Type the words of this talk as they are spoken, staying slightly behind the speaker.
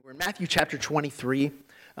We're in Matthew chapter 23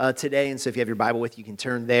 today, and so if you have your Bible with you, can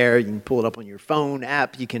turn there. You can pull it up on your phone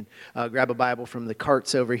app. You can grab a Bible from the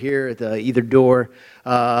carts over here at either door.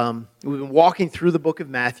 We've been walking through the book of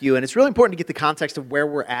Matthew, and it's really important to get the context of where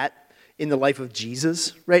we're at in the life of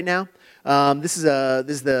Jesus right now. This is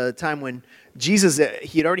the time when Jesus,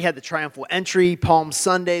 he had already had the triumphal entry, Palm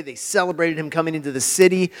Sunday. They celebrated him coming into the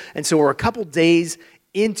city, and so we're a couple days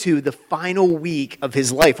into the final week of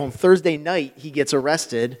his life. On Thursday night, he gets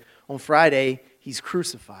arrested. On Friday, he's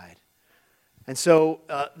crucified. And so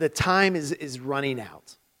the time is running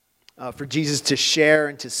out for Jesus to share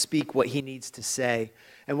and to speak what he needs to say.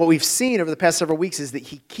 And what we've seen over the past several weeks is that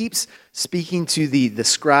he keeps speaking to the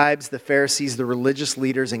scribes, the Pharisees, the religious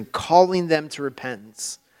leaders, and calling them to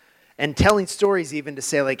repentance. And telling stories even to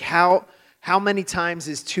say, like, how many times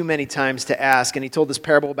is too many times to ask? And he told this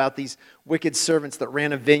parable about these wicked servants that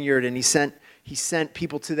ran a vineyard, and he sent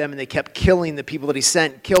people to them, and they kept killing the people that he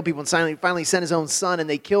sent, killed people, and finally sent his own son, and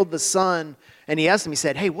they killed the son. And he asked them, he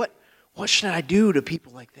said, hey, what should I do to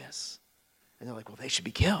people like this? And they're like, well, they should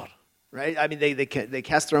be killed, right? I mean, they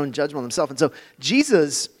cast their own judgment on themselves. And so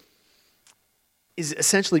Jesus is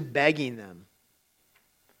essentially begging them,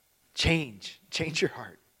 change your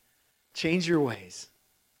heart, change your ways,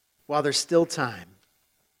 while there's still time.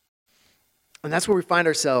 And that's where we find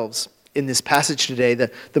ourselves in this passage today,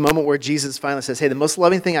 the moment where Jesus finally says, hey, the most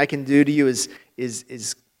loving thing I can do to you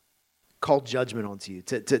is call judgment onto you,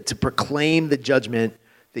 to proclaim the judgment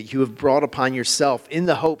that you have brought upon yourself in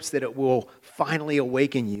the hopes that it will finally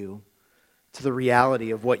awaken you to the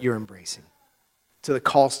reality of what you're embracing, to the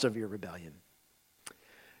cost of your rebellion.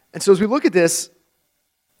 And so as we look at this,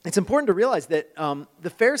 it's important to realize that the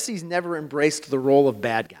Pharisees never embraced the role of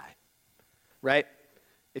bad guy. Right?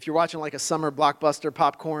 If you're watching like a summer blockbuster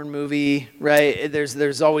popcorn movie, right,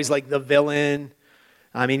 there's always like the villain.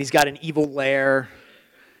 I mean, he's got an evil lair.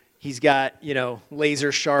 He's got,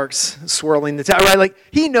 laser sharks swirling the tower, right? Like,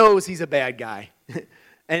 he knows he's a bad guy,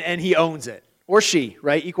 and he owns it. Or she,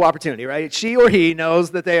 right? Equal opportunity, right? She or he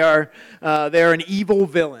knows that they're an evil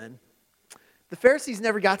villain. The Pharisees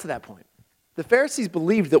never got to that point. The Pharisees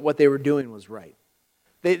believed that what they were doing was right.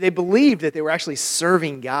 They believed that they were actually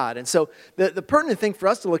serving God. And so the pertinent thing for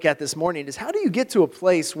us to look at this morning is, how do you get to a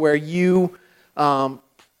place where you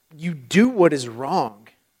do what is wrong?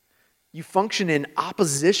 You function in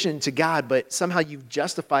opposition to God, but somehow you've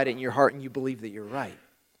justified it in your heart and you believe that you're right.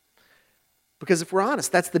 Because if we're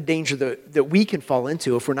honest, that's the danger that we can fall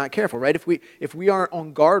into if we're not careful, right? If we aren't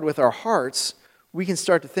on guard with our hearts, we can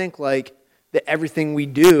start to think like that everything we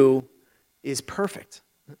do is perfect.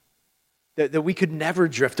 That we could never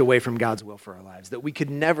drift away from God's will for our lives, that we could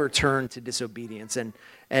never turn to disobedience, and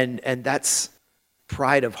that's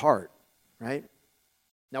pride of heart, right?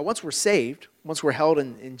 Now, once we're saved, once we're held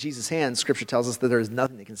in Jesus' hands, Scripture tells us that there is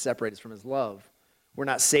nothing that can separate us from His love. We're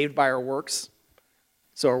not saved by our works,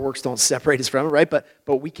 so our works don't separate us from it, right? But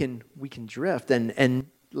we can drift, and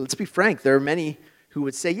let's be frank, there are many who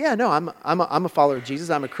would say, yeah, no, I'm a follower of Jesus,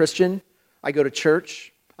 I'm a Christian, I go to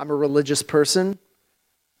church, I'm a religious person,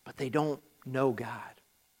 but they don't know God.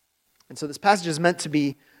 And so this passage is meant to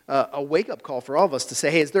be a wake-up call for all of us to say,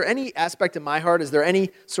 hey, is there any aspect of my heart, is there any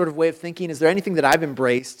sort of way of thinking, is there anything that I've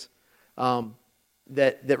embraced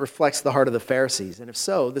that reflects the heart of the Pharisees? And if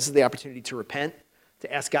so, this is the opportunity to repent,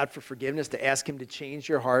 to ask God for forgiveness, to ask Him to change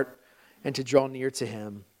your heart, and to draw near to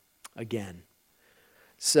Him again.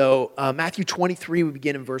 So Matthew 23, we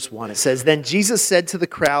begin in verse 1. It says, then Jesus said to the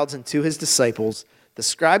crowds and to His disciples, the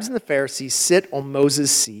scribes and the Pharisees sit on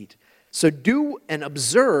Moses' seat. So do and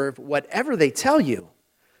observe whatever they tell you,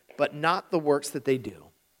 but not the works that they do.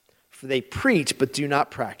 For they preach, but do not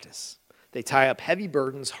practice. They tie up heavy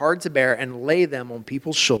burdens, hard to bear, and lay them on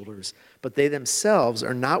people's shoulders, but they themselves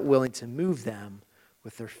are not willing to move them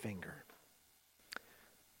with their finger.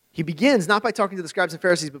 He begins not by talking to the scribes and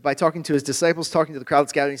Pharisees, but by talking to His disciples, talking to the crowd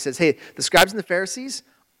that's gathered. He says, hey, the scribes and the Pharisees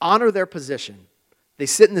honor their position. They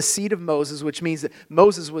sit in the seat of Moses, which means that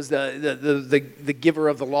Moses was the giver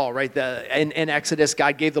of the law, right? In Exodus,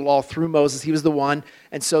 God gave the law through Moses. He was the one.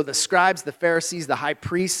 And so the scribes, the Pharisees, the high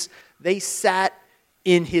priests, they sat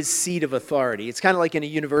in his seat of authority. It's kind of like in a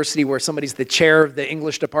university where somebody's the chair of the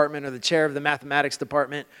English department or the chair of the mathematics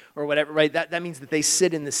department or whatever, right? That means that they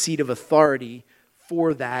sit in the seat of authority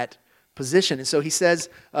for that position. And so he says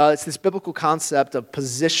it's this biblical concept of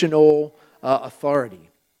positional authority.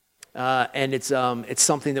 And it's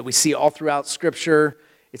something that we see all throughout Scripture.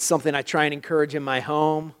 It's something I try and encourage in my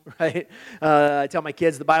home, right? I tell my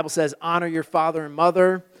kids, the Bible says, honor your father and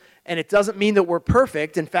mother. And it doesn't mean that we're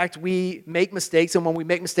perfect. In fact, we make mistakes. And when we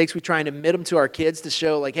make mistakes, we try and admit them to our kids to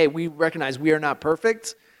show, like, hey, we recognize we are not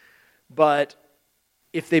perfect. But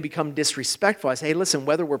if they become disrespectful, I say, hey, listen,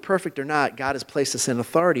 whether we're perfect or not, God has placed us in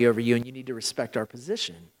authority over you, and you need to respect our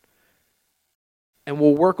position. And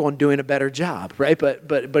we'll work on doing a better job, right? But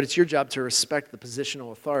it's your job to respect the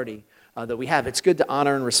positional authority that we have. It's good to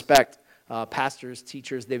honor and respect pastors,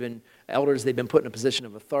 teachers, elders. They've been put in a position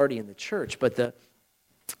of authority in the church. But the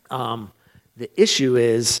issue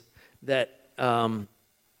is that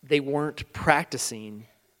they weren't practicing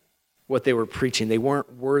what they were preaching. They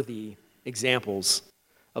weren't worthy examples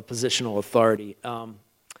of positional authority.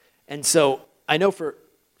 And so I know for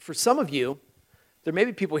some of you, there may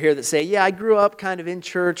be people here that say, yeah, I grew up kind of in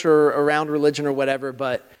church or around religion or whatever,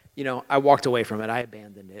 but I walked away from it. I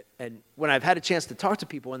abandoned it. And when I've had a chance to talk to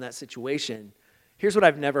people in that situation, here's what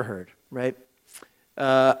I've never heard, right?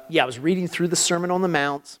 I was reading through the Sermon on the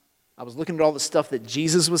Mount. I was looking at all the stuff that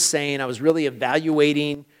Jesus was saying. I was really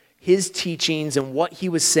evaluating his teachings and what he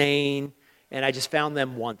was saying, and I just found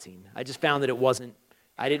them wanting. I just found that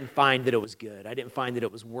I didn't find that it was good. I didn't find that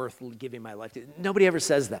it was worth giving my life to. Nobody ever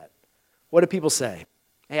says that. What do people say?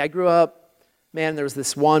 Hey, I grew up, man, there was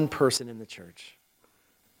this one person in the church.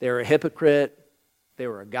 They were a hypocrite. They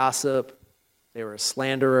were a gossip. They were a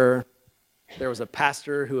slanderer. There was a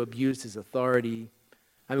pastor who abused his authority.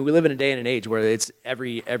 I mean, we live in a day and an age where it's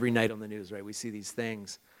every night on the news, right? We see these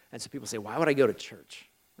things. And so people say, why would I go to church,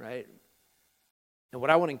 right? And what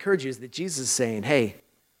I want to encourage you is that Jesus is saying, hey,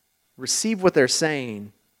 receive what they're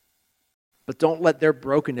saying, but don't let their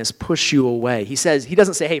brokenness push you away. He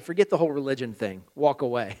doesn't say, hey, forget the whole religion thing, walk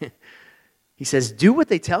away. He says, do what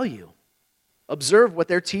they tell you. Observe what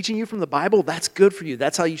they're teaching you from the Bible. That's good for you.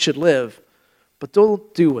 That's how you should live. But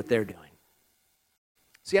don't do what they're doing.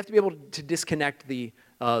 So you have to be able to disconnect the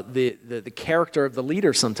character of the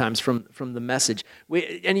leader sometimes from the message.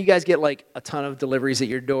 And you guys get like a ton of deliveries at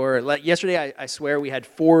your door. Yesterday, I swear, we had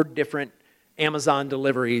 4 different Amazon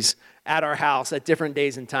deliveries at our house at different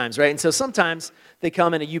days and times, right? And so sometimes they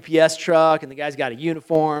come in a UPS truck and the guy's got a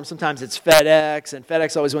uniform. Sometimes it's FedEx, and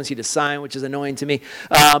FedEx always wants you to sign, which is annoying to me.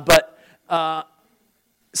 But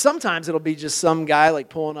sometimes it'll be just some guy like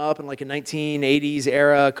pulling up in like a 1980s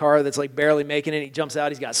era car that's like barely making it. He jumps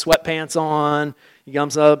out, he's got sweatpants on. He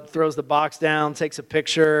comes up, throws the box down, takes a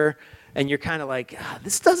picture, and you're kind of like,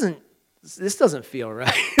 this doesn't feel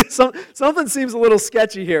right. Something seems a little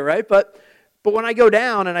sketchy here, right? But when I go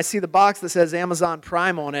down and I see the box that says Amazon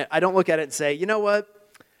Prime on it, I don't look at it and say, you know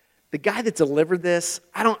what? The guy that delivered this,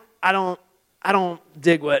 I don't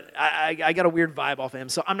dig what, I got a weird vibe off of him,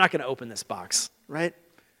 so I'm not going to open this box, right?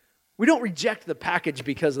 We don't reject the package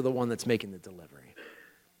because of the one that's making the delivery.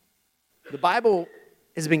 The Bible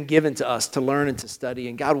has been given to us to learn and to study,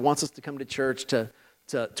 and God wants us to come to church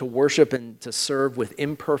to worship and to serve with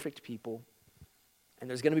imperfect people. And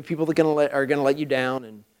there's going to be people that are going to let you down,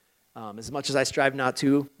 and as much as I strive not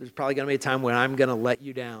to, there's probably going to be a time when I'm going to let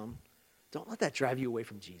you down. Don't let that drive you away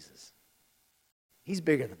from Jesus. He's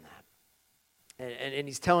bigger than that. And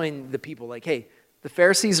he's telling the people, like, hey, the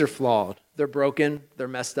Pharisees are flawed. They're broken. They're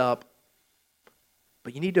messed up.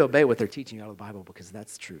 But you need to obey what they're teaching out of the Bible because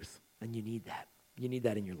that's truth. And you need that. You need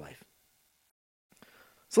that in your life.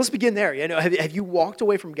 So let's begin there. Have you walked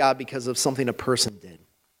away from God because of something a person did?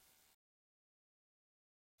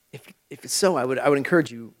 If it's so, I would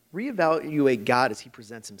encourage you, reevaluate God as he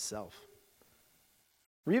presents himself.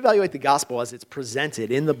 Reevaluate the gospel as it's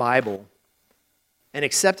presented in the Bible and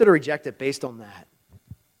accept it or reject it based on that.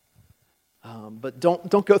 But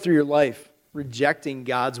don't go through your life rejecting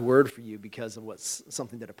God's word for you because of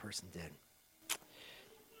something that a person did.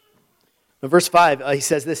 In verse 5, he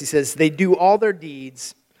says this. He says, they do all their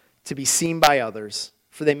deeds to be seen by others,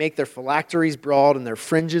 for they make their phylacteries broad and their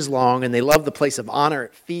fringes long, and they love the place of honor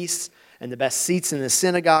at feasts and the best seats in the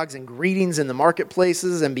synagogues and greetings in the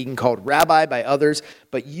marketplaces and being called rabbi by others.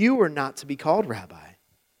 But you are not to be called rabbi,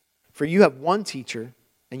 for you have one teacher,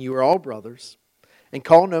 and you are all brothers. And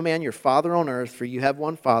call no man your father on earth, for you have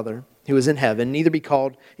one Father who is in heaven. Neither be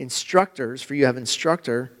called instructors, for you have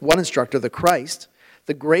one instructor, the Christ.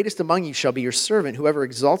 The greatest among you shall be your servant. Whoever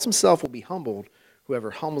exalts himself will be humbled. Whoever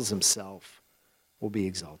humbles himself will be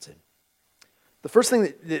exalted. The first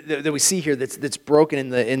thing that we see here that's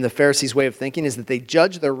broken in the Pharisees' way of thinking is that they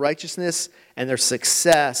judge their righteousness and their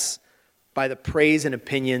success by the praise and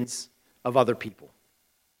opinions of other people.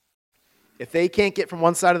 If they can't get from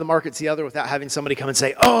one side of the market to the other without having somebody come and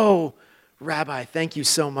say, oh, Rabbi, thank you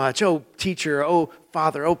so much. Oh, teacher, oh,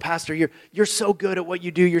 father, oh, pastor, you're so good at what you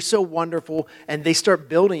do. You're so wonderful. And they start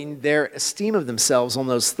building their esteem of themselves on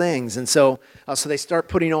those things. And so they start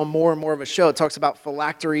putting on more and more of a show. It talks about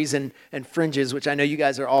phylacteries and fringes, which I know you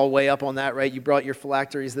guys are all way up on that, right? You brought your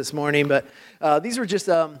phylacteries this morning. But these were just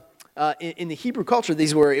in the Hebrew culture,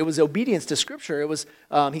 it was obedience to Scripture. It was,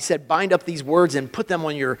 he said, bind up these words and put them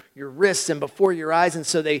on your wrists and before your eyes. And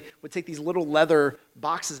so they would take these little leather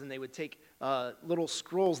boxes and they would take little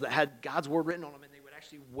scrolls that had God's word written on them, and they would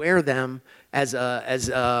actually wear them as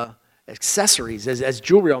accessories, as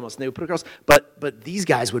jewelry almost, and they would put it across. But these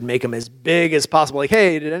guys would make them as big as possible. Like,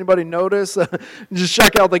 hey, did anybody notice? Just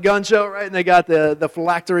check out the gun show, right? And they got the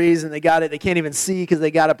phylacteries, and they got it. They can't even see because they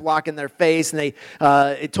got it blocking their face. And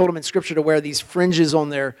it told them in Scripture to wear these fringes on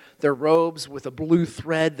their robes with a blue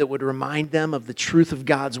thread that would remind them of the truth of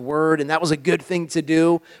God's word. And that was a good thing to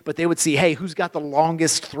do. But they would see, hey, who's got the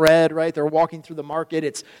longest thread, right? They're walking through the market.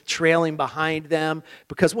 It's trailing behind them.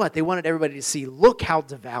 Because what? They wanted everybody to see, look how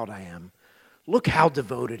devout I am. Look how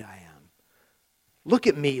devoted I am. Look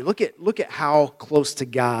at me. Look at how close to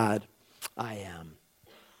God I am.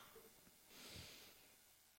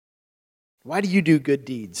 Why do you do good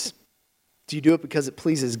deeds? Do you do it because it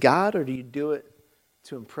pleases God, or do you do it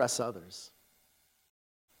to impress others?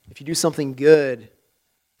 If you do something good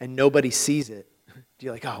and nobody sees it,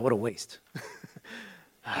 you're like, oh, what a waste.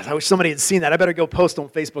 I wish somebody had seen that. I better go post on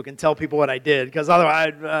Facebook and tell people what I did, because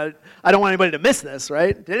otherwise I don't want anybody to miss this,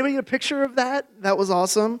 right? Did anybody get a picture of that? That was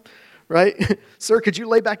awesome, right? Sir, could you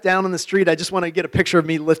lay back down on the street? I just want to get a picture of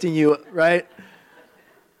me lifting you, right?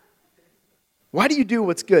 Why do you do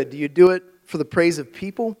what's good? Do you do it for the praise of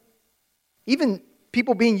people? Even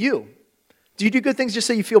people being you. Do you do good things just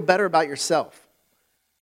so you feel better about yourself?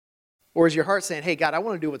 Or is your heart saying, hey, God, I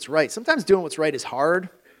want to do what's right? Sometimes doing what's right is hard.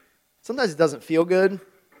 Sometimes it doesn't feel good.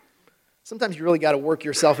 Sometimes you really got to work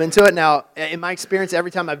yourself into it. Now, in my experience,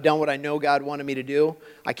 every time I've done what I know God wanted me to do,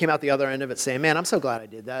 I came out the other end of it saying, man, I'm so glad I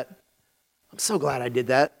did that. I'm so glad I did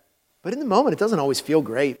that. But in the moment, it doesn't always feel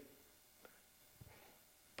great.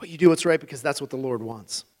 But you do what's right because that's what the Lord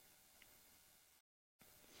wants.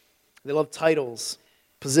 They love titles,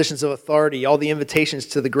 positions of authority, all the invitations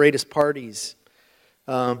to the greatest parties.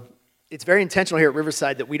 It's very intentional here at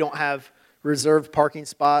Riverside that we don't have reserved parking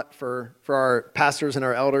spot for our pastors and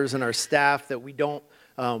our elders and our staff, that we don't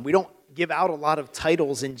give out a lot of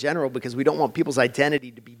titles in general because we don't want people's identity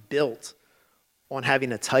to be built on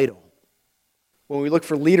having a title. When we look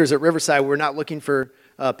for leaders at Riverside, we're not looking for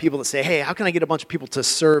people that say, hey, how can I get a bunch of people to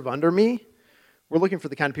serve under me? We're looking for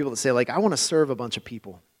the kind of people that say, like, I want to serve a bunch of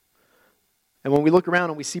people. And when we look around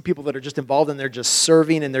and we see people that are just involved and they're just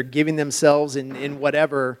serving and they're giving themselves in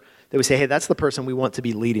whatever, that we say, hey, that's the person we want to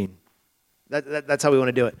be leading. That's how we want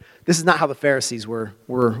to do it. This is not how the Pharisees were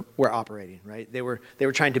operating, right? They were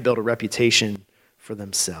trying to build a reputation for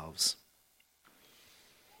themselves.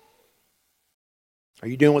 Are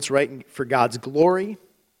you doing what's right for God's glory?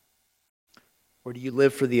 Or do you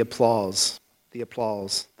live for the applause? The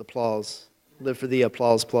applause. Live for the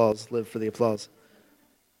applause, live for the applause.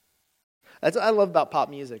 That's what I love about pop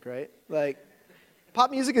music, right? Like, pop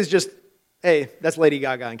music is just, hey, that's Lady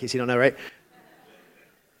Gaga in case you don't know, right?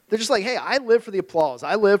 They're just like, hey, I live for the applause.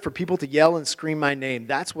 I live for people to yell and scream my name.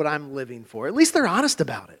 That's what I'm living for. At least they're honest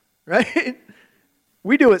about it, right?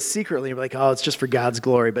 We do it secretly. We're like, oh, it's just for God's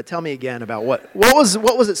glory. But tell me again about what was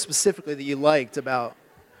it specifically that you liked about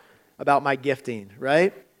my gifting,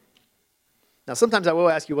 right? Now, sometimes I will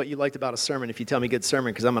ask you what you liked about a sermon if you tell me good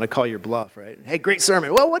sermon, because I'm going to call your bluff, right? Hey, great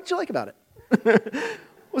sermon. Well, what did you like about it?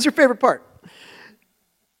 What's your favorite part?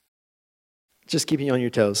 Just keeping you on your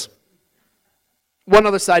toes. One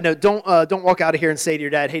other side note, don't walk out of here and say to your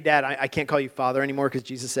dad, hey, Dad, I can't call you Father anymore because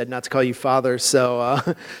Jesus said not to call you Father, so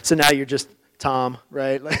now you're just Tom,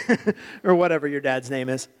 right? Or whatever your dad's name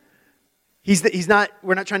is.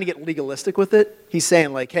 We're not trying to get legalistic with it. He's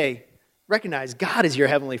saying, like, hey, recognize God is your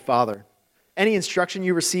heavenly Father. Any instruction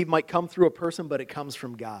you receive might come through a person, but it comes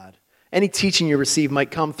from God. Any teaching you receive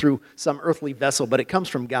might come through some earthly vessel, but it comes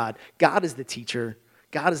from God. God is the teacher.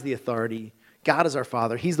 God is the authority. God is our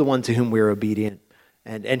Father. He's the one to whom we're obedient.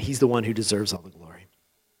 And he's the one who deserves all the glory.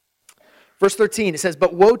 Verse 13, it says,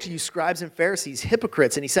 but woe to you, scribes and Pharisees,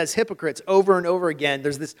 hypocrites. And he says hypocrites over and over again.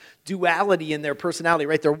 There's this duality in their personality,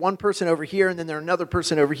 right? They're one person over here, and then they're another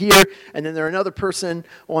person over here, and then they're another person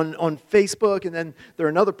on Facebook, and then they're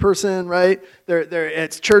another person, right? They're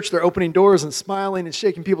at church, they're opening doors and smiling and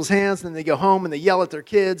shaking people's hands, and then they go home and they yell at their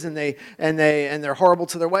kids, and they're horrible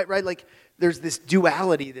to their wife, right? Like, there's this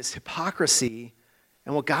duality, this hypocrisy.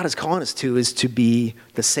 And what God is calling us to is to be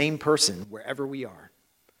the same person wherever we are.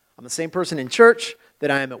 I'm the same person in church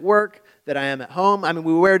that I am at work, that I am at home. I mean,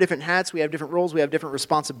 we wear different hats, we have different roles, we have different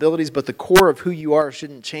responsibilities, but the core of who you are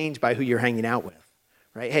shouldn't change by who you're hanging out with,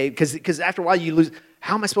 right? Hey, because after a while you lose,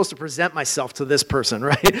 how am I supposed to present myself to this person,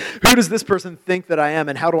 right? Who does this person think that I am,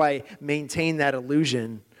 and how do I maintain that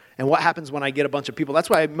illusion And what happens when I get a bunch of people? That's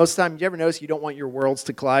why most of the time, you ever notice you don't want your worlds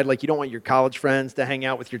to collide? Like you don't want your college friends to hang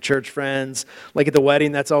out with your church friends. Like at the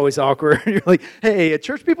wedding, that's always awkward. You're like, hey,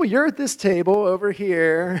 church people, you're at this table over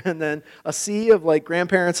here. And then a sea of like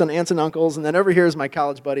grandparents and aunts and uncles. And then over here is my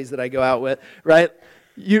college buddies that I go out with, right?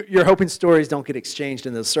 You're hoping stories don't get exchanged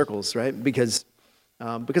in those circles, right? Because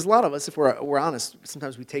a lot of us, if we're honest,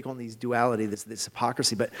 sometimes we take on these duality, this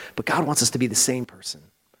hypocrisy. But God wants us to be the same person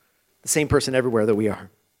everywhere that we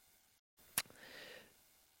are.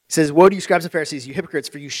 He says, woe to you, scribes and Pharisees, you hypocrites,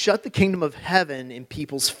 for you shut the kingdom of heaven in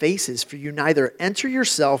people's faces, for you neither enter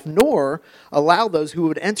yourself nor allow those who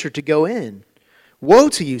would enter to go in. Woe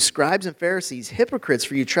to you, scribes and Pharisees, hypocrites,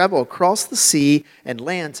 for you travel across the sea and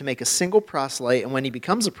land to make a single proselyte, and when he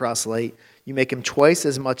becomes a proselyte, you make him twice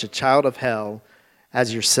as much a child of hell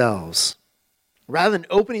as yourselves. Rather than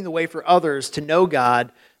opening the way for others to know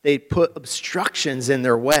God, they put obstructions in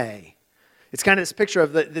their way. It's kind of this picture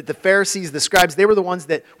of the Pharisees, the scribes. They were the ones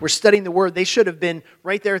that were studying the word. They should have been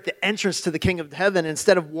right there at the entrance to the King of Heaven.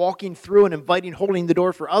 Instead of walking through and inviting, holding the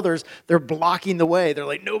door for others, they're blocking the way. They're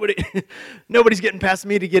like, nobody's getting past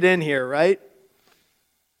me to get in here, right?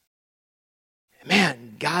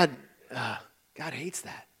 Man, God hates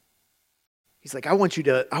that. He's like, I want you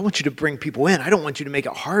to bring people in. I don't want you to make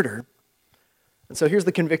it harder. And so here's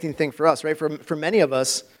the convicting thing for us, right? For many of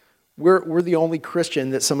us, we're the only Christian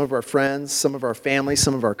that some of our friends, some of our family,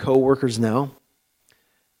 some of our coworkers know.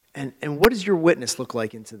 And what does your witness look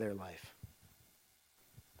like into their life?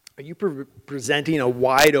 Are you presenting a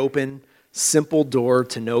wide open, simple door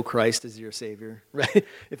to know Christ as your Savior, right?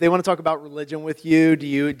 If they want to talk about religion with you, do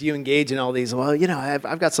you engage in all these? Well,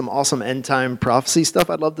 I've got some awesome end time prophecy stuff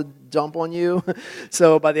I'd love to dump on you.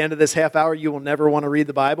 So by the end of this half hour, you will never want to read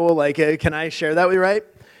the Bible. Like, can I share that with you, right?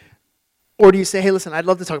 Or do you say, hey, listen, I'd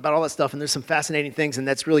love to talk about all that stuff, and there's some fascinating things, and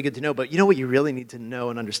that's really good to know. But you know what you really need to know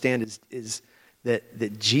and understand is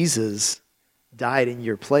that Jesus died in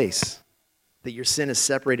your place, that your sin is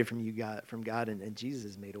separated from God, and Jesus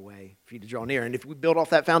has made a way for you to draw near. And if we build off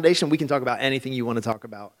that foundation, we can talk about anything you want to talk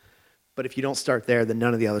about. But if you don't start there, then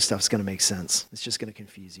none of the other stuff is going to make sense. It's just going to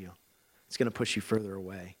confuse you. It's going to push you further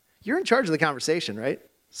away. You're in charge of the conversation, right?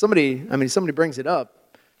 Somebody brings it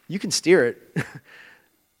up. You can steer it.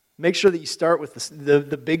 Make sure that you start with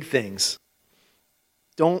the big things.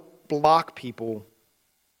 Don't block people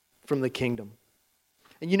from the kingdom.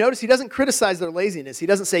 And you notice he doesn't criticize their laziness. He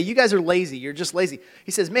doesn't say, you guys are lazy, you're just lazy.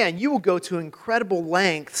 He says, man, you will go to incredible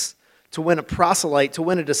lengths to win a proselyte, to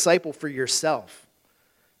win a disciple for yourself,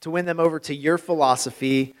 to win them over to your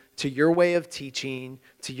philosophy, to your way of teaching,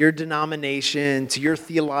 to your denomination, to your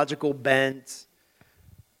theological bent.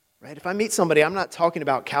 Right? If I meet somebody, I'm not talking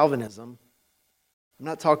about Calvinism. I'm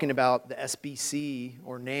not talking about the SBC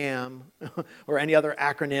or NAM or any other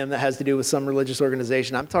acronym that has to do with some religious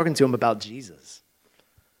organization. I'm talking to them about Jesus.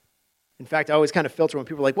 In fact, I always kind of filter when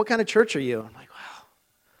people are like, what kind of church are you? I'm like, well,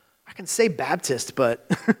 I can say Baptist, but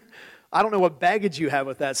I don't know what baggage you have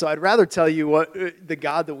with that. So I'd rather tell you what the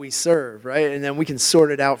God that we serve, right? And then we can sort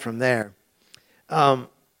it out from there. Don't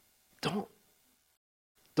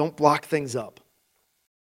block things up.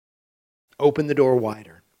 Open the door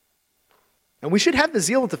wider. And we should have the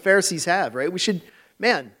zeal that the Pharisees have, right?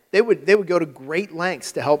 They would go to great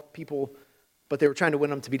lengths to help people, but they were trying to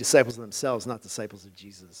win them to be disciples of themselves, not disciples of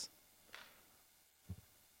Jesus.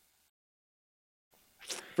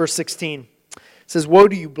 Verse 16 says, woe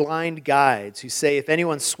to you blind guides who say, if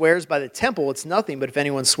anyone swears by the temple, it's nothing, but if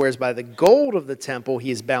anyone swears by the gold of the temple,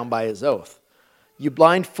 he is bound by his oath. You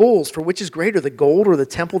blind fools, for which is greater, the gold or the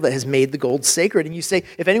temple that has made the gold sacred? And you say,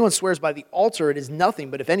 if anyone swears by the altar, it is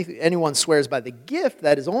nothing. But if anyone swears by the gift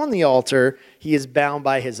that is on the altar, he is bound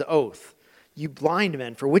by his oath. You blind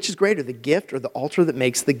men, for which is greater, the gift or the altar that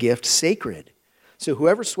makes the gift sacred? So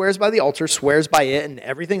whoever swears by the altar swears by it and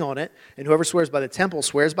everything on it. And whoever swears by the temple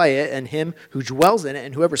swears by it and him who dwells in it.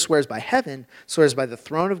 And whoever swears by heaven swears by the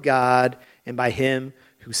throne of God and by him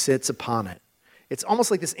who sits upon it. It's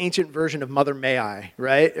almost like this ancient version of Mother May I,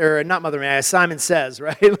 right? Or not Mother May I, Simon Says,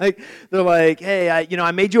 right? Like they're like, hey,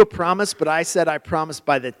 I made you a promise, but I said I promised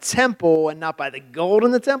by the temple and not by the gold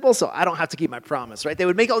in the temple, so I don't have to keep my promise, right? They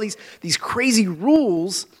would make all these crazy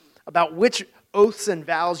rules about which oaths and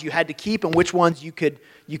vows you had to keep and which ones you could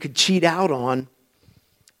cheat out on.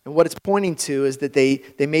 And what it's pointing to is that they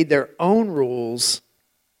made their own rules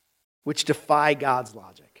which defy God's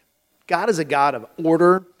logic. God is a God of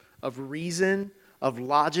order, of reason, of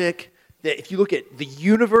logic, that if you look at the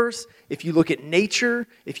universe, if you look at nature,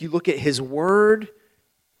 if you look at his word,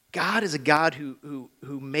 God is a God who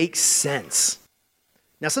makes sense.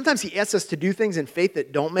 Now, sometimes he asks us to do things in faith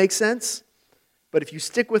that don't make sense, But if you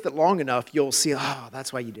stick with it long enough, you'll see, oh,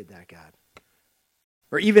 that's why you did that, God.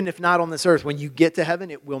 Or even if not on this earth, when you get to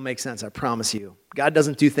heaven, it will make sense, I promise you. God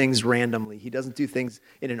doesn't do things randomly. He doesn't do things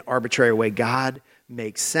in an arbitrary way. God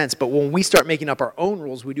makes sense. But when we start making up our own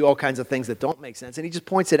rules, we do all kinds of things that don't make sense. And he just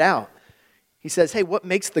points it out. He says, hey, what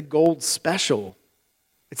makes the gold special?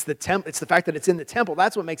 It's the fact that it's in the temple.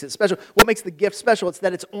 That's what makes it special. What makes the gift special? It's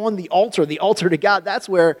that it's on the altar to God. That's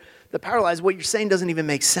where the power lies. What you're saying doesn't even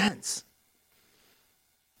make sense.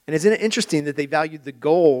 And isn't it interesting that they valued the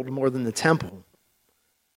gold more than the temple?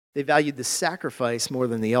 They valued the sacrifice more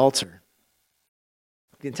than the altar.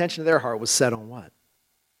 The intention of their heart was set on what?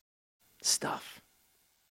 Stuff,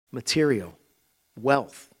 material,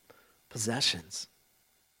 wealth, possessions.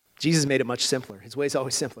 Jesus made it much simpler. His way is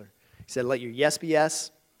always simpler. He said, let your yes be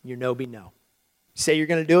yes, your no be no. You say you're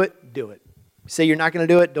going to do it, do it. You say you're not going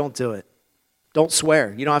to do it, don't do it. Don't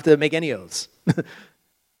swear. You don't have to make any oaths.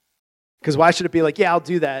 Because why should it be like, yeah, I'll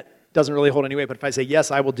do that? Doesn't really hold any weight. But if I say,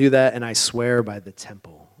 yes, I will do that, and I swear by the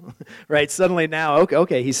temple. Right? Suddenly now,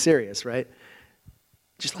 okay, he's serious, right?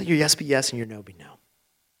 Just let your yes be yes and your no be no.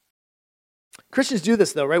 Christians do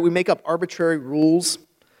this, though, right? We make up arbitrary rules,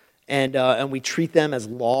 and we treat them as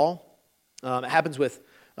law. It happens with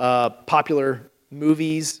popular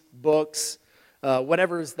movies, books,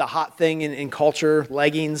 whatever is the hot thing in culture,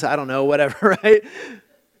 leggings, I don't know, whatever, right?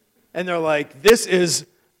 And they're like, this is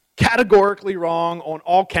categorically wrong on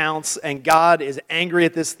all counts, and God is angry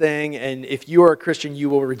at this thing, and if you are a Christian, you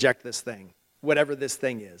will reject this thing, whatever this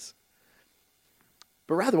thing is.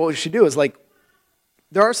 But rather, what we should do is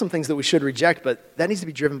there are some things that we should reject, but that needs to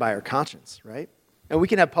be driven by our conscience, right? And we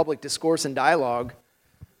can have public discourse and dialogue,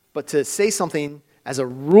 but to say something as a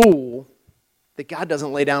rule that God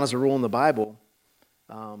doesn't lay down as a rule in the Bible,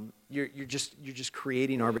 you're just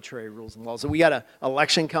creating arbitrary rules and laws. So we got an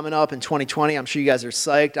election coming up in 2020. I'm sure you guys are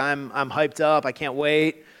psyched. I'm hyped up. I can't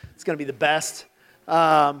wait. It's going to be the best.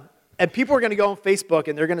 And people are going to go on Facebook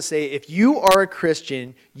and they're going to say, if you are a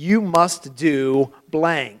Christian, you must do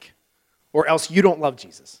blank, or else you don't love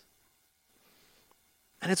Jesus.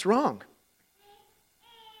 And it's wrong.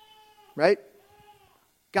 Right?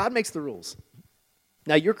 God makes the rules.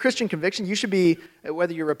 Now, your Christian conviction, you should be,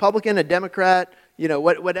 whether you're a Republican, a Democrat,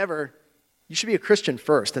 whatever, you should be a Christian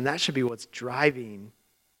first, and that should be what's driving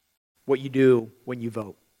what you do when you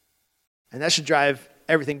vote. And that should drive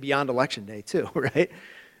everything beyond Election Day, too, right?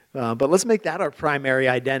 But let's make that our primary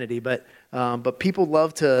identity. But people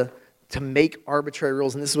love to make arbitrary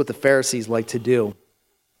rules, and this is what the Pharisees like to do.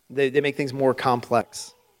 They make things more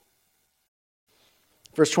complex.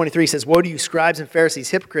 Verse 23 says, woe to you, scribes and Pharisees,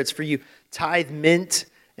 hypocrites, for you tithe mint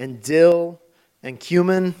and dill and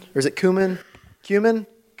cumin. Or is it cumin? Cumin?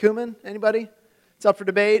 Cumin? Anybody? It's up for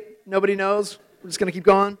debate. Nobody knows. We're just going to keep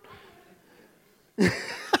going.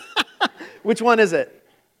 Which one is it?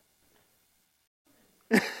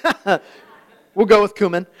 We'll go with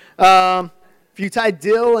cumin. If you tithe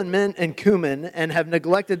dill and mint and cumin and have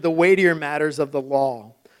neglected the weightier matters of the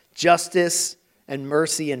law, justice and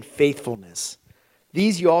mercy and faithfulness,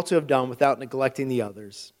 these you also have done without neglecting the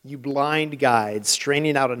others. You blind guides,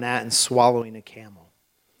 straining out a gnat and swallowing a camel.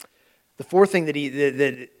 The fourth thing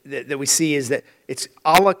that we see is that it's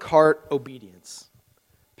a la carte obedience.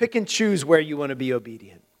 Pick and choose where you want to be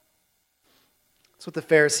obedient. That's what the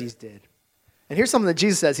Pharisees did. And here's something that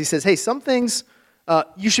Jesus says. He says, hey, some things,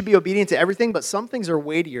 you should be obedient to everything, but some things are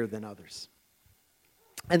weightier than others.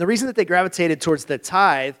 And the reason that they gravitated towards the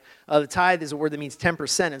tithe is a word that means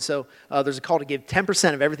 10%. And so there's a call to give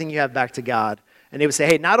 10% of everything you have back to God. And they would say,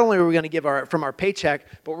 hey, not only are we going to give from our paycheck,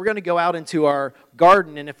 but we're going to go out into our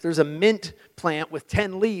garden, and if there's a mint plant with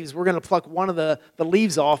 10 leaves, we're going to pluck one of the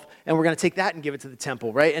leaves off, and we're going to take that and give it to the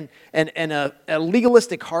temple, right? And a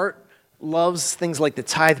legalistic heart loves things like the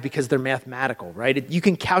tithe because they're mathematical, right? You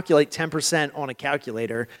can calculate 10% on a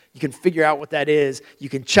calculator. You can figure out what that is. You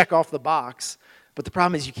can check off the box. But the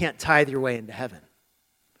problem is you can't tithe your way into heaven,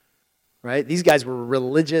 right? These guys were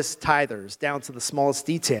religious tithers down to the smallest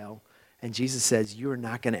detail. And Jesus says, you are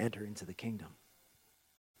not going to enter into the kingdom.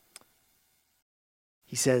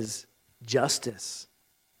 He says, justice,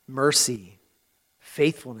 mercy,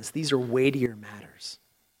 faithfulness, these are weightier matters.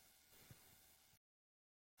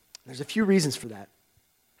 There's a few reasons for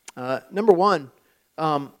that. Number one,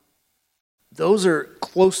 those are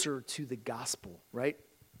closer to the gospel, right?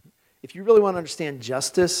 If you really want to understand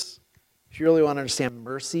justice, if you really want to understand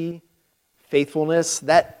mercy, faithfulness,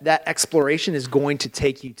 that exploration is going to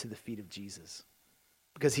take you to the feet of Jesus,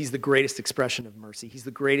 because he's the greatest expression of mercy. He's the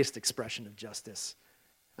greatest expression of justice.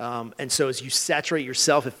 And so as you saturate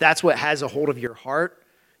yourself, if that's what has a hold of your heart,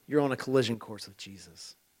 you're on a collision course with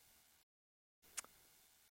Jesus.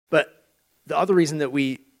 But The other reason that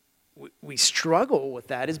we struggle with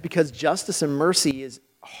that is because justice and mercy is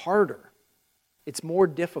harder. It's more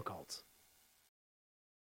difficult.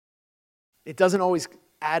 It doesn't always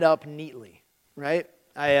add up neatly, right?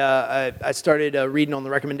 I started reading on the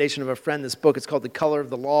recommendation of a friend this book. It's called The Color of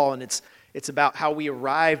the Law, and it's about how we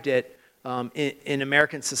arrived at in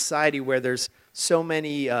American society where there's so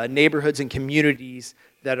many neighborhoods and communities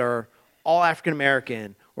that are all African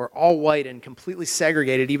American or all white and completely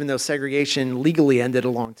segregated, even though segregation legally ended a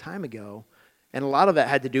long time ago. And a lot of that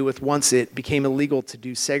had to do with once it became illegal to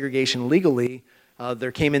do segregation legally,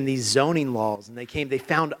 there came in these zoning laws, and they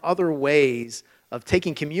found other ways of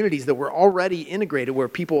taking communities that were already integrated, where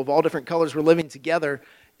people of all different colors were living together,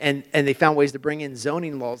 and they found ways to bring in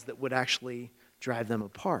zoning laws that would actually drive them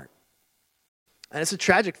apart. And it's a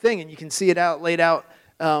tragic thing, and you can see it laid out.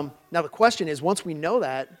 Now the question is, once we know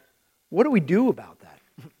that, what do we do about that?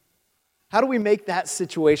 How do we make that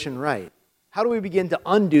situation right? How do we begin to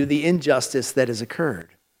undo the injustice that has occurred?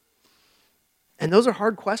 And those are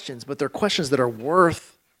hard questions, but they're questions that are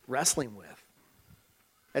worth wrestling with.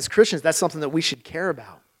 As Christians, that's something that we should care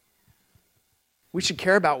about. We should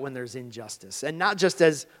care about when there's injustice. And not just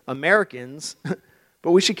as Americans,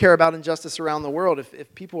 but we should care about injustice around the world.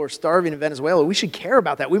 If people are starving in Venezuela, we should care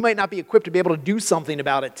about that. We might not be equipped to be able to do something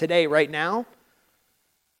about it today, right now.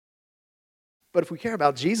 But if we care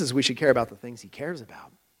about Jesus, we should care about the things he cares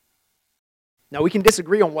about. Now, we can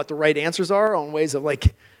disagree on what the right answers are, on ways of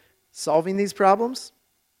solving these problems.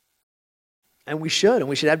 And we should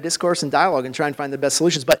have discourse and dialogue and try and find the best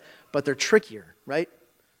solutions, but they're trickier, right?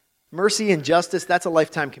 Mercy and justice, that's a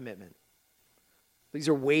lifetime commitment. These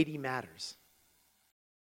are weighty matters.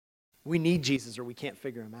 We need Jesus or we can't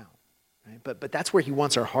figure him out, right? But that's where he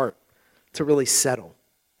wants our heart to really settle.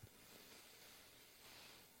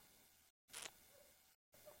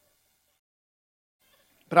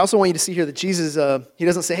 But I also want you to see here that Jesus, he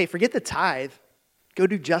doesn't say, hey, forget the tithe, go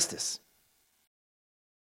do justice.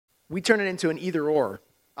 We turn it into an either or,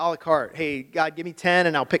 a la carte. Hey, God, give me 10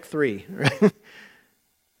 and I'll pick 3. Right?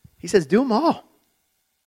 He says, do them all.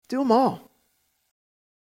 Do them all.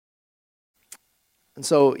 And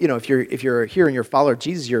so, if you're here and you're a follower of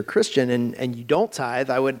Jesus, you're a Christian and you don't tithe,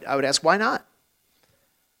 I would ask, why not?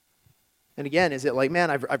 And again, is it man,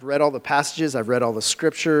 I've read all the passages, I've read all the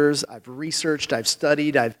scriptures, I've researched, I've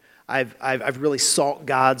studied, I've really sought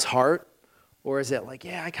God's heart? Or is it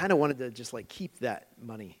I kind of wanted to just keep that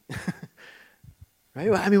money? Right?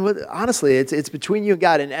 I mean, honestly, it's between you and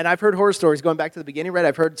God. And I've heard horror stories going back to the beginning, right?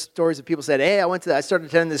 I've heard stories of people said, hey, I started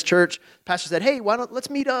attending this church. Pastor said, hey, let's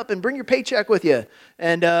meet up and bring your paycheck with you.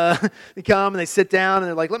 And they come and they sit down and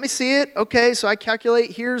they're like, let me see it. Okay, so I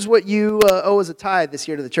calculate, here's what you owe as a tithe this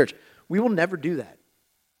year to the church. We will never do that.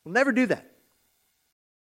 We'll never do that.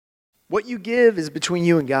 What you give is between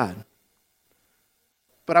you and God.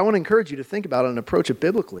 But I want to encourage you to think about it and approach it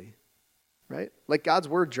biblically, right? Let God's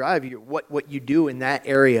word drive you, what you do in that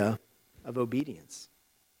area of obedience.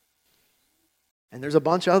 And there's a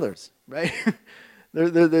bunch others, right?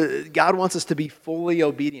 God wants us to be fully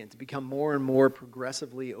obedient, to become more and more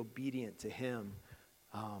progressively obedient to him.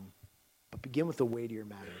 But begin with the weightier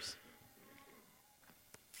matters.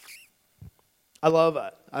 I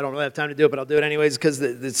don't really have time to do it, but I'll do it anyways because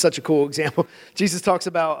it's such a cool example. Jesus talks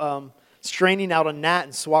about straining out a gnat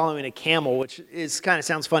and swallowing a camel, which kind of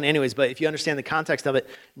sounds fun anyways, but if you understand the context of it,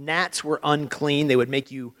 gnats were unclean. They would make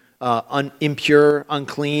you impure,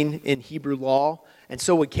 unclean in Hebrew law, and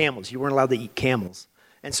so would camels. You weren't allowed to eat camels.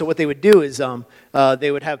 And so what they would do is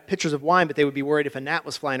they would have pitchers of wine, but they would be worried if a gnat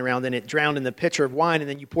was flying around and it drowned in the pitcher of wine and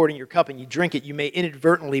then you pour it in your cup and you drink it, you may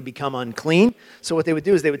inadvertently become unclean. So what they would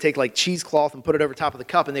do is they would take cheesecloth and put it over top of the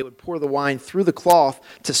cup and they would pour the wine through the cloth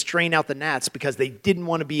to strain out the gnats because they didn't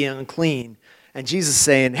want to be unclean. And Jesus is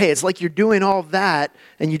saying, hey, it's like you're doing all of that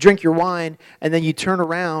and you drink your wine and then you turn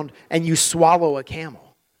around and you swallow a camel.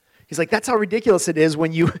 He's like, that's how ridiculous it is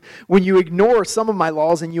when you ignore some of my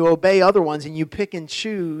laws and you obey other ones and you pick and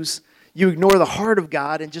choose. You ignore the heart of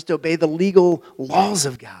God and just obey the legal laws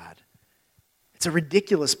of God. It's a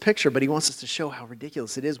ridiculous picture, but he wants us to show how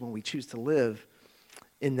ridiculous it is when we choose to live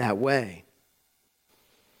in that way.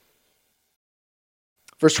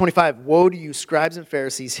 Verse 25, woe to you, scribes and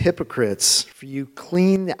Pharisees, hypocrites, for you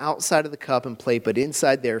clean the outside of the cup and plate, but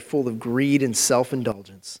inside they are full of greed and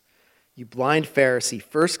self-indulgence. You blind Pharisee,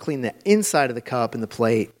 first clean the inside of the cup and the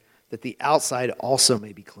plate, that the outside also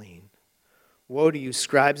may be clean. Woe to you,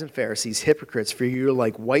 scribes and Pharisees, hypocrites, for you are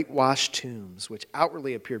like whitewashed tombs, which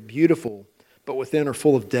outwardly appear beautiful, but within are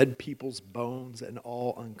full of dead people's bones and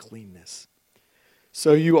all uncleanness.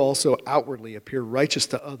 So you also outwardly appear righteous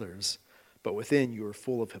to others, but within you are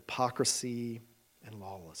full of hypocrisy and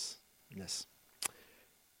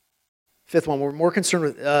Fifth one, we're more concerned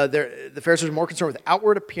with, the Pharisees are more concerned with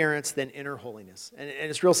outward appearance than inner holiness. And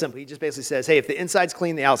it's real simple. He just basically says, hey, if the inside's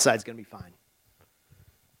clean, the outside's going to be fine.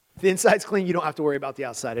 If the inside's clean, you don't have to worry about the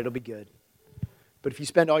outside. It'll be good. But if you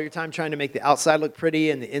spend all your time trying to make the outside look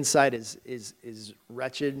pretty and the inside is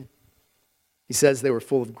wretched, he says they were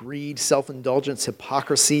full of greed, self-indulgence,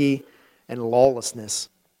 hypocrisy, and lawlessness.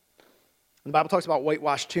 When the Bible talks about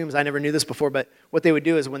whitewashed tombs, I never knew this before, but what they would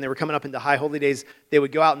do is when they were coming up into high holy days, they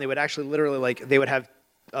would go out and they would actually literally, they would have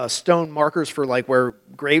stone markers for where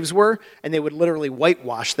graves were, and they would literally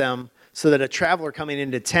whitewash them so that a traveler coming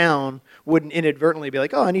into town wouldn't inadvertently be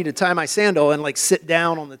like, oh, I need to tie my sandal and sit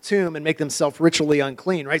down on the tomb and make themselves ritually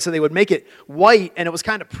unclean, right? So they would make it white, and it was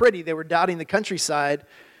kind of pretty. They were dotting the countryside,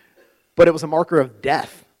 but it was a marker of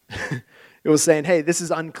death. It was saying, hey, this is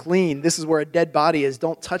unclean. This is where a dead body is.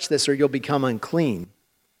 Don't touch this or you'll become unclean.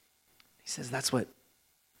 He says that's what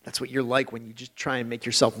you're like when you just try and make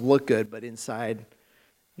yourself look good, but inside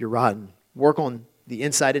you're rotten. Work on the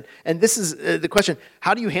inside. And this is the question,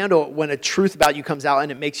 how do you handle it when a truth about you comes out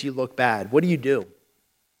and it makes you look bad? What do you do?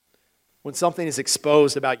 When something is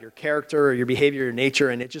exposed about your character or your behavior or nature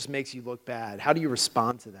and it just makes you look bad, how do you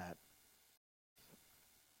respond to that?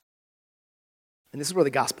 And this is where the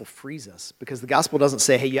gospel frees us, because the gospel doesn't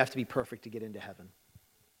say, hey, you have to be perfect to get into heaven.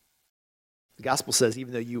 The gospel says,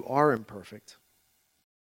 even though you are imperfect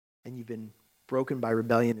and you've been broken by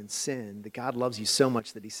rebellion and sin, that God loves you so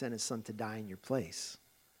much that he sent his son to die in your place.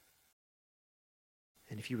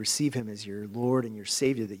 And if you receive him as your Lord and your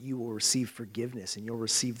Savior, that you will receive forgiveness and you'll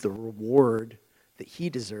receive the reward that he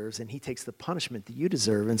deserves, and he takes the punishment that you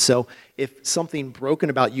deserve. And so if something broken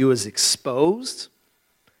about you is exposed,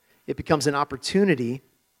 it becomes an opportunity,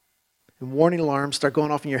 and warning alarms start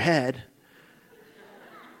going off in your head.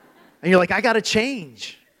 And you're like, I got to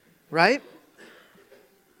change, right?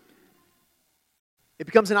 It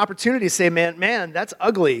becomes an opportunity to say, man, that's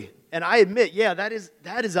ugly. And I admit, yeah, that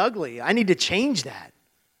is ugly. I need to change that.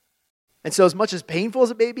 And so as much as painful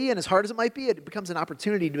as it may be and as hard as it might be, it becomes an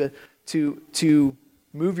opportunity to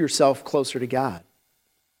move yourself closer to God,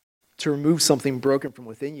 to remove something broken from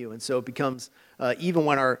within you. And so it becomes, even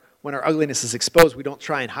when our ugliness is exposed, we don't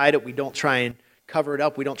try and hide it. We don't try and cover it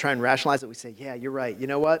up. We don't try and rationalize it. We say, yeah, you're right. You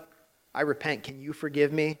know what? I repent. Can you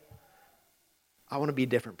forgive me? I want to be a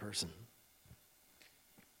different person.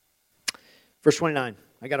 Verse 29.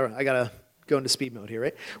 I gotta go into speed mode here,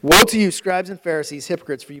 right? Woe to you, scribes and Pharisees,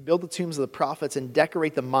 hypocrites, for you build the tombs of the prophets and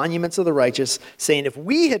decorate the monuments of the righteous, saying, if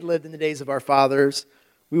we had lived in the days of our fathers,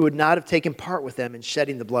 we would not have taken part with them in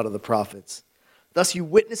shedding the blood of the prophets. Thus you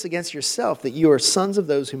witness against yourself that you are sons of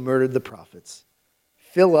those who murdered the prophets.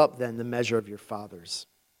 Fill up then the measure of your fathers.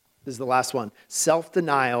 This is the last one.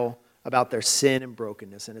 Self-denial about their sin and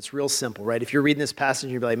brokenness. And it's real simple, right? If you're reading this passage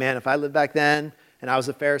and you're like, man, if I lived back then and I was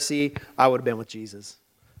a Pharisee, I would have been with Jesus.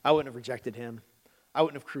 I wouldn't have rejected him. I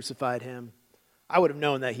wouldn't have crucified him. I would have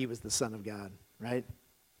known that he was the Son of God, right?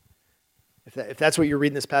 If that's what you're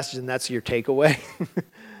reading this passage and that's your takeaway,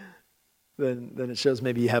 then it shows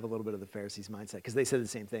maybe you have a little bit of the Pharisees' mindset, because they said the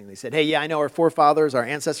same thing. They said, hey, yeah, I know our forefathers, our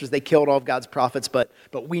ancestors, they killed all of God's prophets, but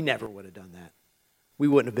we never would have done that. We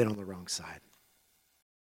wouldn't have been on the wrong side.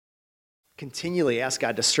 Continually ask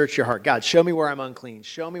God to search your heart. God, show me where I'm unclean.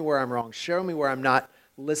 Show me where I'm wrong. Show me where I'm not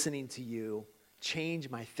listening to you. Change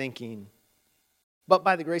my thinking. But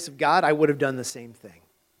by the grace of God, I would have done the same thing.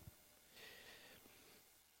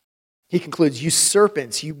 He concludes, you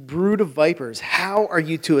serpents, you brood of vipers, how are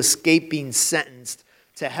you to escape being sentenced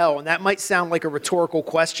to hell? And that might sound like a rhetorical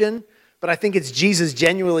question, but I think it's Jesus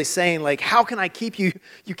genuinely saying, how can I keep you?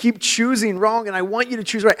 You keep choosing wrong, and I want you to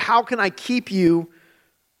choose right. How can I keep you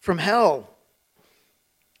from hell?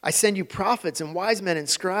 I send you prophets and wise men and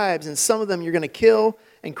scribes, and some of them you're going to kill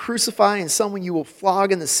and crucify, and some you will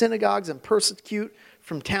flog in the synagogues and persecute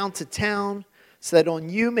from town to town, so that on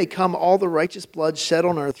you may come all the righteous blood shed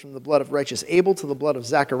on earth, from the blood of righteous Abel to the blood of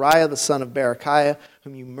Zechariah, the son of Berechiah,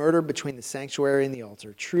 whom you murdered between the sanctuary and the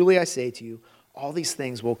altar. Truly I say to you, all these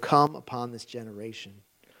things will come upon this generation.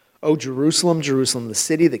 O Jerusalem, Jerusalem, the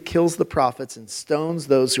city that kills the prophets and stones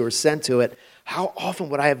those who are sent to it, how often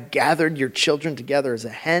would I have gathered your children together as a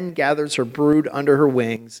hen gathers her brood under her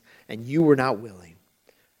wings, and you were not willing.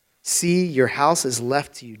 See, your house is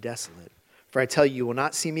left to you desolate. For I tell you, you will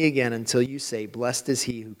not see me again until you say, blessed is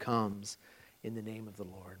he who comes in the name of the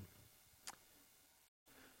Lord.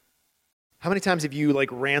 How many times have you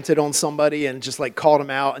ranted on somebody and just called them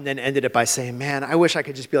out and then ended it by saying, man, I wish I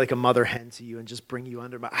could just be like a mother hen to you and just bring you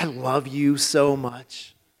under I love you so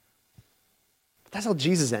much. But that's how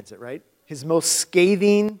Jesus ends it, right? His most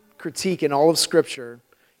scathing critique in all of Scripture,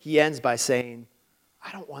 he ends by saying,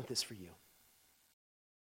 I don't want this for you.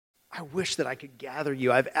 I wish that I could gather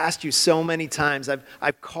you. I've asked you so many times.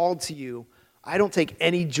 I've called to you. I don't take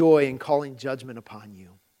any joy in calling judgment upon you.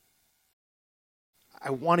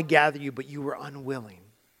 I want to gather you, but you were unwilling.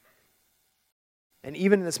 And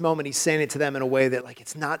even in this moment, he's saying it to them in a way that, like,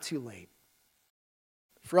 it's not too late.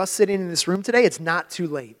 For us sitting in this room today, it's not too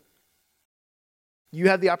late. You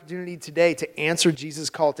have the opportunity today to answer Jesus'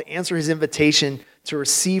 call, to answer his invitation, to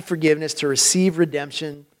receive forgiveness, to receive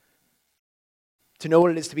redemption, to know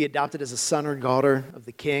what it is to be adopted as a son or daughter of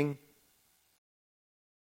the King.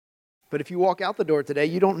 But if you walk out the door today,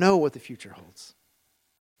 you don't know what the future holds.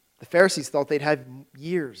 The Pharisees thought they'd have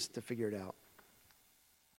years to figure it out.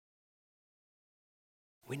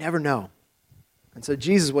 We never know. And so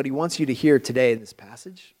Jesus, what he wants you to hear today in this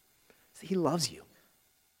passage is that he loves you.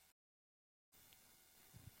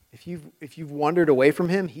 If you've wandered away from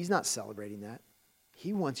him, he's not celebrating that.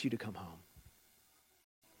 He wants you to come home.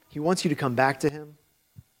 He wants you to come back to him.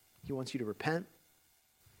 He wants you to repent.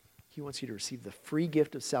 He wants you to receive the free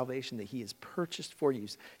gift of salvation that he has purchased for you.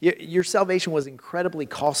 Your salvation was incredibly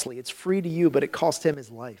costly. It's free to you, but it cost him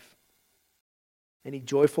his life. And he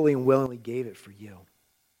joyfully and willingly gave it for you.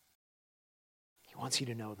 He wants you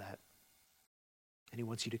to know that. And he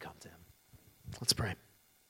wants you to come to him. Let's pray.